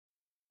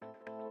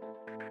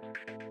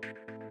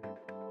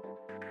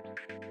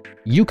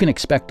You can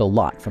expect a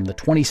lot from the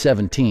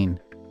 2017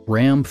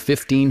 Ram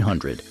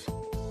 1500.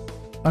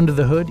 Under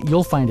the hood,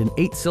 you'll find an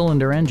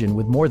 8-cylinder engine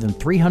with more than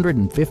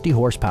 350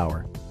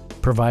 horsepower,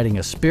 providing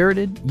a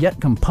spirited yet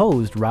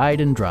composed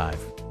ride and drive.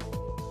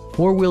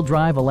 Four-wheel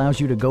drive allows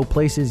you to go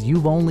places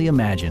you've only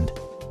imagined.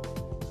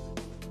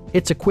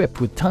 It's equipped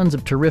with tons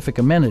of terrific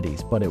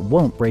amenities, but it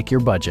won't break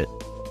your budget,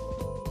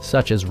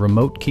 such as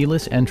remote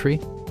keyless entry,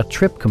 a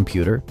trip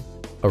computer,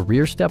 a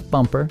rear step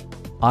bumper,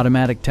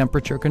 automatic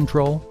temperature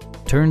control,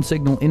 turn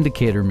signal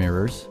indicator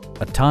mirrors,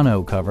 a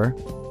tonneau cover,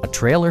 a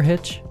trailer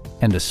hitch,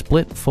 and a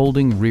split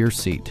folding rear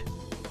seat.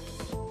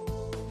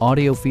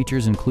 Audio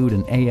features include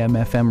an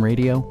AM/FM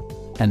radio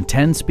and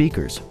 10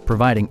 speakers,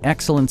 providing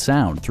excellent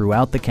sound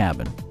throughout the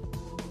cabin.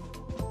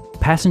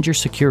 Passenger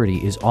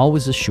security is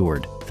always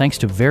assured thanks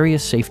to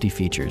various safety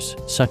features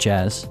such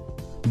as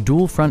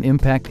dual front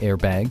impact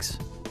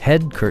airbags,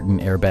 head curtain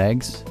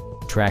airbags,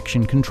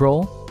 traction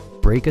control,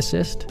 brake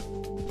assist,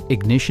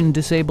 ignition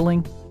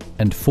disabling,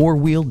 and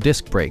four-wheel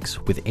disc brakes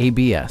with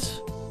ABS.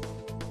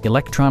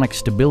 Electronic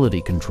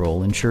stability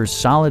control ensures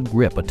solid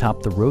grip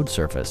atop the road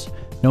surface,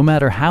 no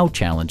matter how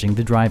challenging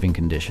the driving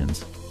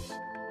conditions.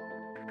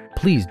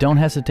 Please don't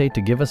hesitate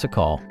to give us a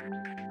call.